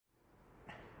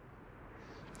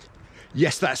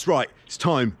Yes, that's right. It's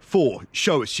time for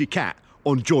Show Us Your Cat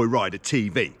on Joyrider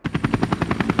TV.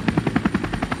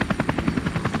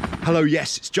 Hello,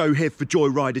 yes, it's Joe here for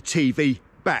Joyrider TV,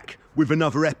 back with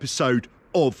another episode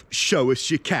of Show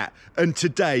Us Your Cat. And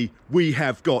today we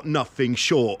have got nothing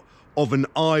short of an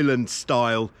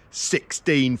island-style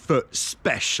 16-foot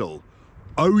special.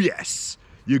 Oh yes,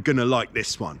 you're gonna like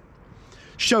this one.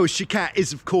 Show Us Your Cat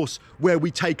is, of course, where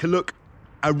we take a look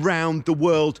around the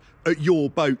world at your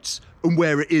boats and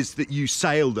where it is that you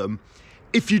sail them.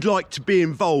 If you'd like to be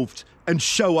involved and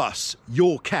show us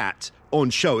your cat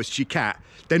on Show Us Your Cat,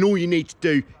 then all you need to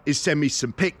do is send me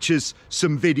some pictures,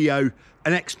 some video,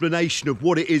 an explanation of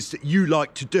what it is that you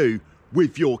like to do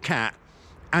with your cat,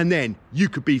 and then you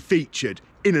could be featured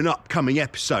in an upcoming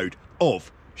episode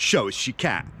of Show Us Your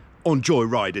Cat on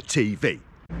Joyrider TV.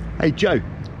 Hey Joe,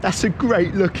 that's a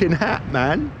great looking hat,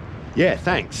 man. Yeah,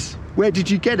 thanks. Where did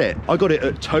you get it? I got it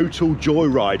at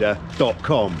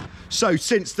totaljoyrider.com. So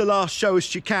since the last Show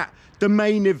Us Your Cat, the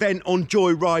main event on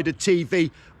Joyrider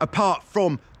TV, apart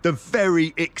from the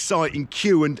very exciting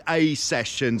Q&A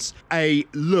sessions, a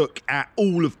look at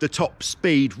all of the top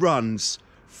speed runs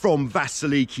from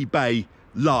Vasiliki Bay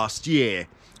last year.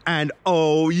 And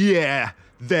oh yeah,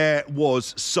 there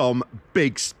was some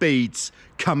big speeds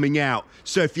coming out.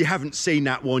 So if you haven't seen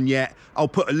that one yet, I'll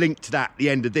put a link to that at the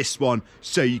end of this one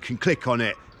so you can click on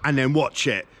it and then watch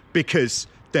it, because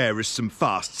there is some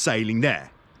fast sailing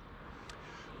there.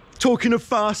 Talking of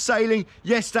fast sailing,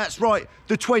 yes, that's right,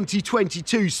 the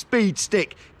 2022 Speed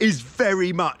Stick is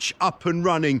very much up and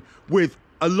running, with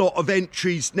a lot of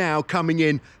entries now coming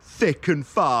in thick and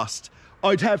fast.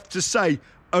 I'd have to say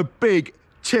a big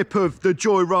tip of the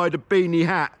Joyrider beanie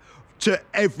hat to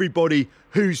everybody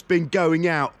who's been going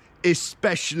out,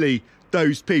 especially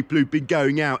those people who've been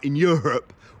going out in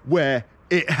Europe, where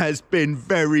it has been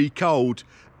very cold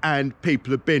and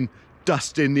people have been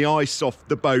dusting the ice off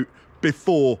the boat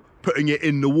before putting it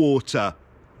in the water.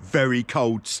 Very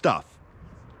cold stuff.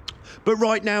 But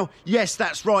right now, yes,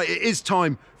 that's right, it is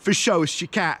time for Show Us Your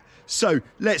Cat. So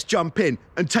let's jump in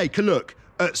and take a look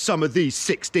at some of these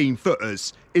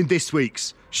 16-footers in this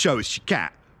week's Show Us Your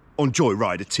Cat on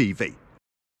Joyrider TV.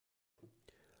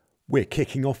 We're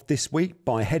kicking off this week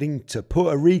by heading to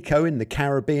Puerto Rico in the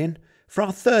Caribbean for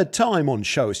our third time on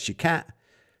Show Us Your Cat,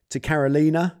 to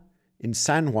Carolina in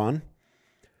San Juan,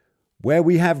 where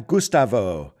we have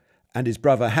Gustavo and his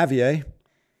brother Javier,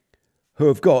 who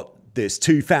have got this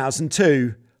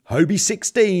 2002 Hobie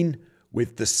 16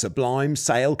 with the sublime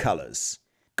sail colours.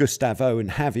 Gustavo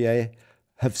and Javier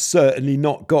have certainly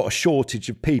not got a shortage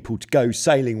of people to go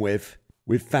sailing with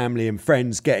family and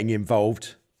friends getting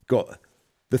involved. Got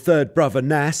the third brother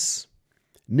Nas,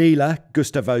 Nila,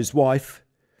 Gustavo's wife,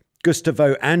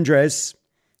 Gustavo Andres,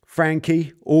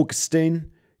 Frankie, Augustine,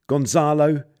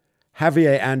 Gonzalo,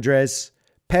 Javier Andres,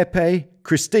 Pepe,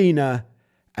 Christina,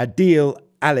 Adil,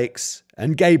 Alex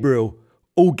and Gabriel,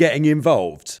 all getting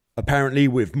involved, apparently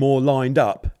with more lined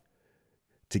up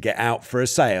to get out for a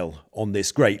sail on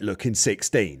this great looking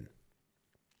 16.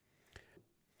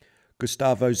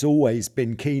 Gustavo's always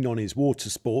been keen on his water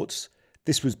sports.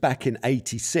 This was back in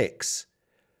 '86,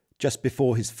 just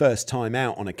before his first time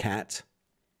out on a cat.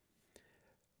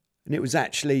 And it was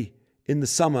actually in the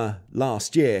summer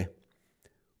last year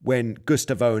when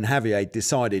Gustavo and Javier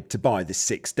decided to buy this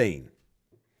 16.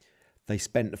 They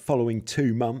spent the following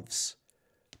 2 months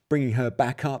bringing her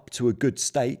back up to a good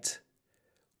state,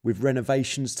 with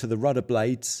renovations to the rudder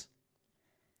blades,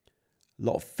 a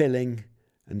lot of filling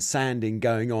and sanding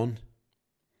going on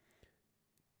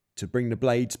to bring the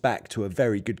blades back to a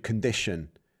very good condition.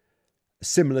 A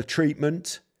similar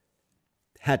treatment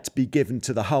had to be given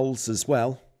to the hulls as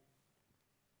well.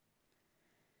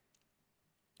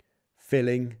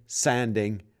 Filling,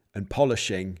 sanding and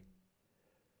polishing,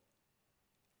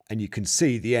 and you can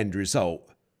see the end result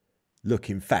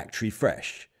looking factory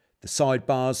fresh. The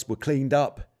sidebars were cleaned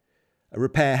up, a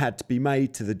repair had to be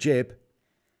made to the jib,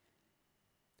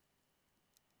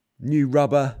 new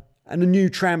rubber and a new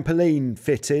trampoline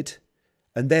fitted,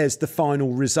 and there's the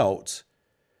final result.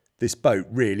 This boat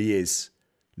really is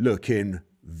looking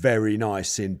very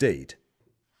nice indeed.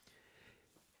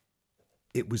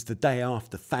 It was the day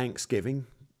after Thanksgiving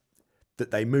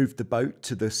that they moved the boat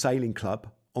to the sailing club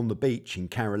on the beach in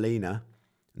Carolina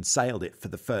and sailed it for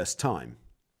the first time.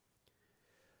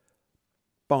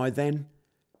 By then,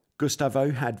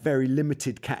 Gustavo had very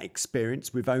limited cat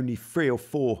experience, with only 3 or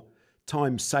 4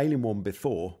 times sailing one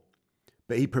before,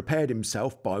 but he prepared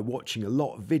himself by watching a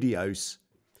lot of videos,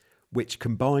 which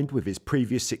combined with his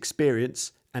previous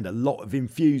experience and a lot of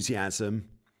enthusiasm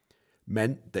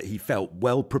meant that he felt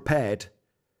well prepared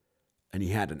and he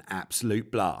had an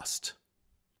absolute blast.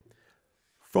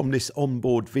 From this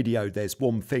onboard video, there's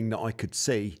one thing that I could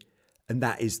see, and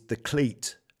that is the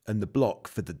cleat and the block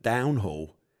for the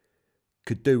downhaul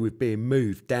could do with being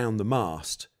moved down the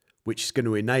mast, which is going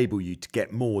to enable you to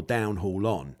get more downhaul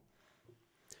on.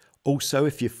 Also,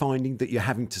 if you're finding that you're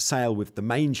having to sail with the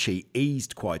main sheet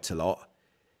eased quite a lot,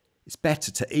 it's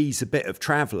better to ease a bit of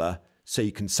traveller so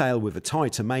you can sail with a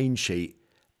tighter main sheet,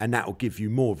 and that will give you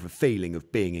more of a feeling of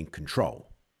being in control.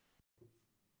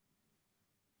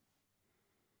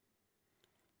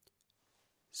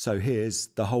 So here's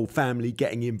the whole family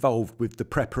getting involved with the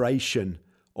preparation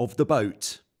of the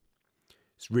boat.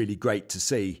 It's really great to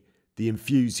see the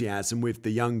enthusiasm with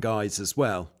the young guys as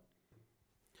well.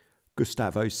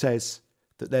 Gustavo says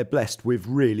that they're blessed with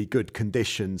really good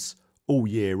conditions all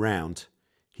year round.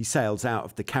 He sails out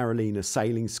of the Carolina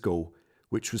Sailing School,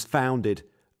 which was founded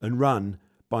and run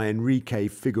by Enrique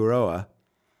Figueroa,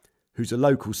 who's a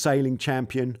local sailing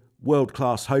champion,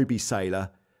 world-class Hobie sailor,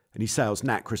 and he sails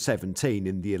Nacra 17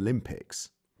 in the Olympics.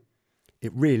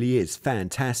 It really is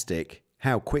fantastic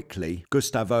how quickly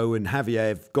Gustavo and Javier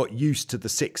have got used to the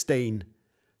 16,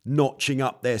 notching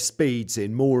up their speeds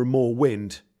in more and more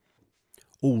wind.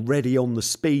 Already on the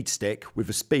speed stick with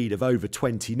a speed of over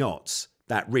 20 knots.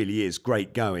 That really is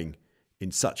great going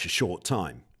in such a short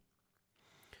time.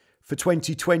 For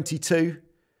 2022,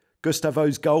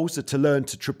 Gustavo's goals are to learn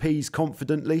to trapeze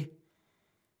confidently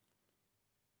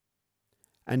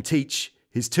and teach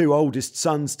his two oldest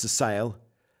sons to sail,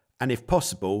 and if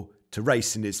possible, to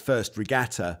race in his first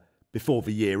regatta before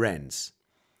the year ends.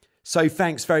 So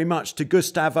thanks very much to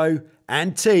Gustavo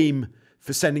and team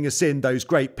for sending us in those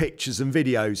great pictures and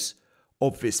videos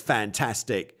of this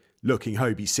fantastic looking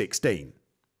Hobie 16.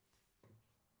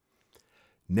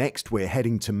 Next, we're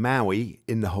heading to Maui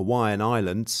in the Hawaiian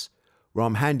Islands, where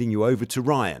I'm handing you over to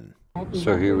Ryan.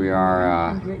 So here we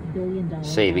are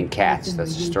saving cats.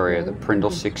 That's the story of the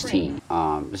Prindle 16.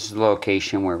 This is the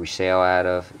location where we sail out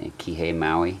of in Kihei,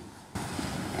 Maui.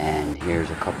 And here's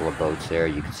a couple of boats there.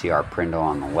 You can see our Prindle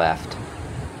on the left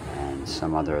and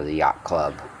some other of the yacht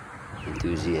club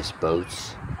enthusiast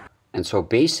boats. And so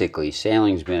basically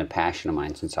sailing's been a passion of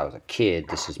mine since I was a kid.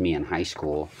 This is me in high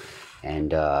school.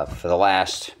 And for the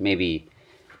last maybe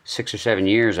 6 or 7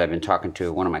 years, I've been talking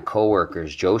to one of my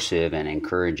coworkers, Joseph, and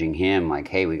encouraging him, like,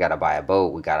 hey, we got to buy a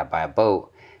boat. We got to buy a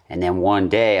boat. And then one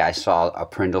day I saw a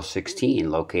Prindle 16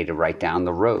 located right down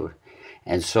the road.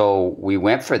 And so we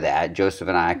went for that. Joseph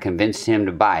and I convinced him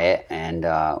to buy it, and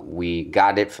we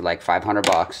got it for like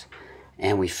 $500.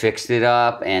 And we fixed it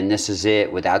up, and this is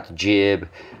it without the jib,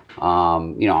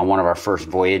 on one of our first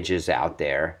voyages out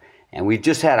there. And we've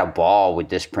just had a ball with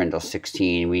this Prindle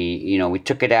 16. We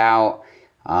took it out,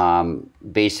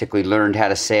 basically learned how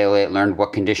to sail it, learned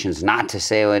what conditions not to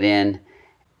sail it in.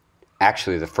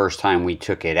 Actually, the first time we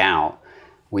took it out,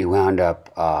 we wound up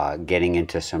getting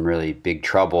into some really big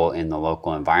trouble in the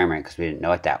local environment because we didn't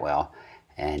know it that well.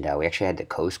 And we actually had the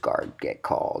Coast Guard get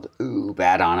called. Ooh,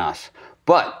 bad on us.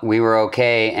 But we were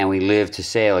okay, and we lived to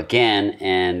sail again,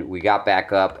 and we got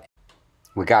back up.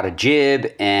 We got a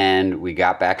jib, and we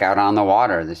got back out on the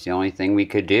water. That's the only thing we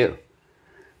could do.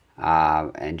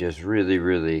 And just really,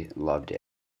 really loved it.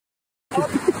 Up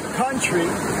country,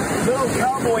 little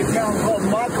cowboy town called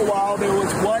Makawa, there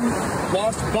was one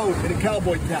lost boat in a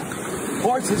cowboy town.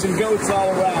 Horses and goats all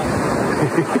around.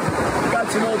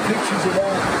 Got some old pictures of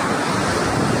that.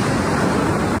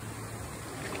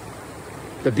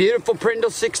 The beautiful Prindle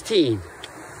 16,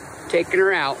 taking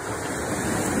her out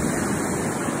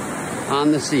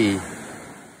on the sea.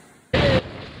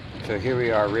 So here we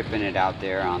are ripping it out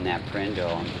there on that Prindle.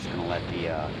 I'm just going to let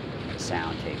the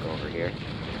sound take over here.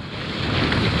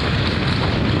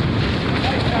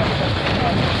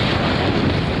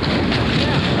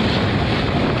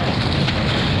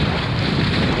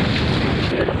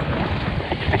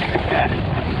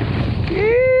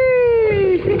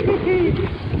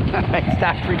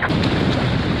 Stop recording.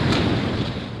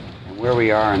 And where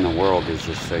we are in the world is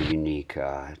just so unique.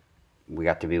 We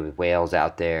got to be with whales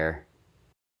out there.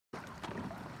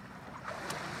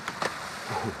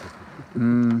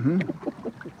 Mm-hmm.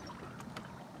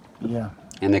 Yeah.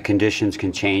 And the conditions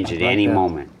can change at any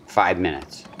moment. 5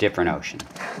 minutes, different ocean.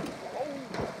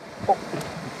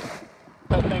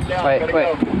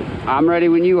 Wait. I'm ready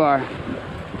when you are.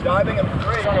 Diving at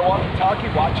 3 on a walkie-talkie,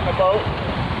 watching a boat,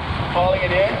 calling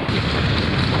it in.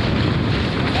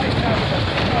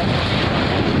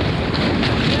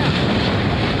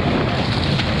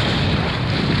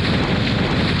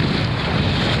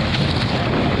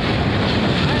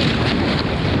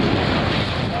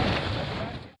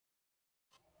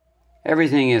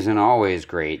 Everything isn't always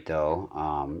great, though.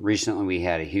 Recently we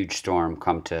had a huge storm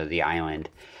come to the island,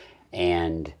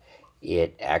 and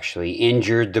it actually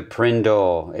injured the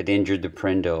Prindle. It injured the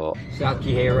Prindle. South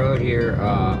Kihei Road here,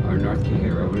 or North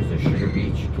Kihei Road is the Sugar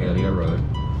Beach, Kalia Road.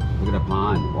 Look at the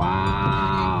pond.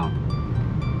 Wow.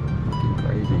 Fucking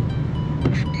crazy.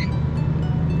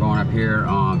 Going up here,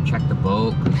 check the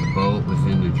boat, because the boat was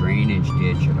in the drainage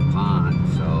ditch of the pond,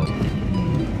 so.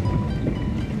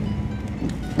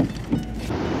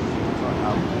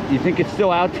 You think it's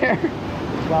still out there? It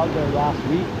was out there last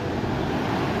week.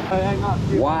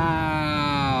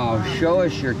 Wow, show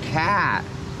us your cat.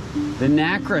 The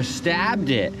Nacra stabbed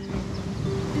it.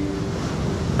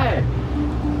 Hey!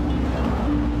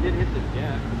 Didn't hit the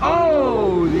jet.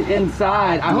 Oh, the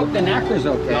inside. I hope the Nacra's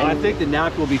okay. No, I think the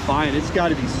Nacra will be fine. It's got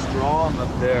to be strong up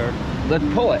there. Let's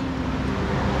pull it. Ooh,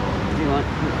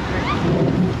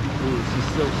 she's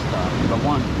so stuck. But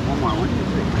one more, 1, 2, 3.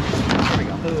 There we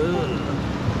go.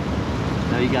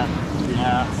 Now you got,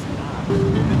 yeah.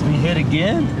 Did we hit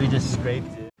again? We just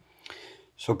scraped it.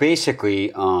 So basically,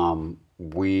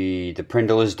 the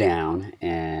Prindle is down,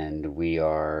 and we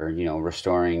are,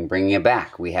 restoring, bringing it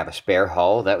back. We have a spare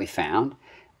hull that we found,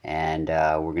 and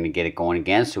we're going to get it going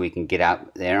again so we can get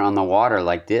out there on the water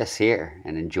like this here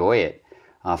and enjoy it.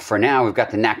 For now, we've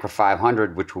got the Nacra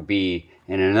 500, which will be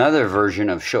in another version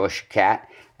of Show Us Your Cat,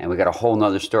 and we got a whole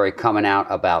nother story coming out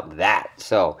about that.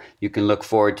 So you can look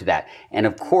forward to that. And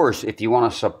of course, if you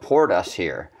want to support us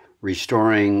here,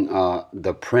 restoring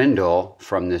the Prindle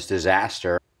from this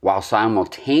disaster, while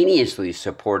simultaneously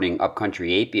supporting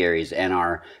upcountry apiaries and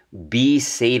our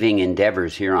bee-saving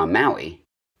endeavors here on Maui,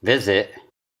 visit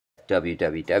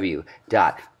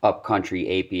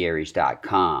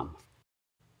www.upcountryapiaries.com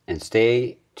and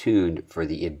stay tuned for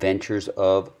the adventures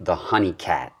of the honey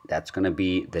cat. That's going to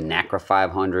be the Nacra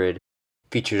 500,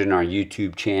 featured in our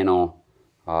YouTube channel.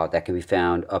 That can be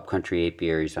found, Upcountry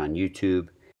Apiaries on YouTube.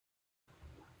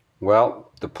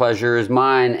 Well, the pleasure is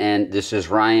mine, and this is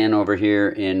Ryan over here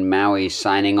in Maui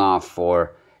signing off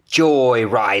for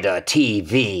Joyrider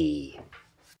TV.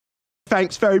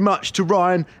 Thanks very much to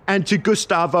Ryan and to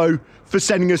Gustavo for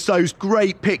sending us those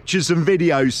great pictures and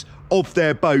videos of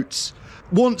their boats.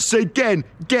 Once again,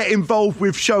 get involved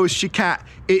with Show Us Your Cat.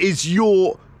 It is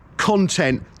your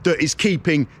content that is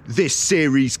keeping this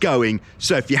series going.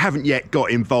 So if you haven't yet got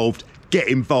involved, get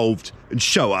involved and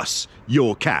show us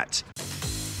your cat.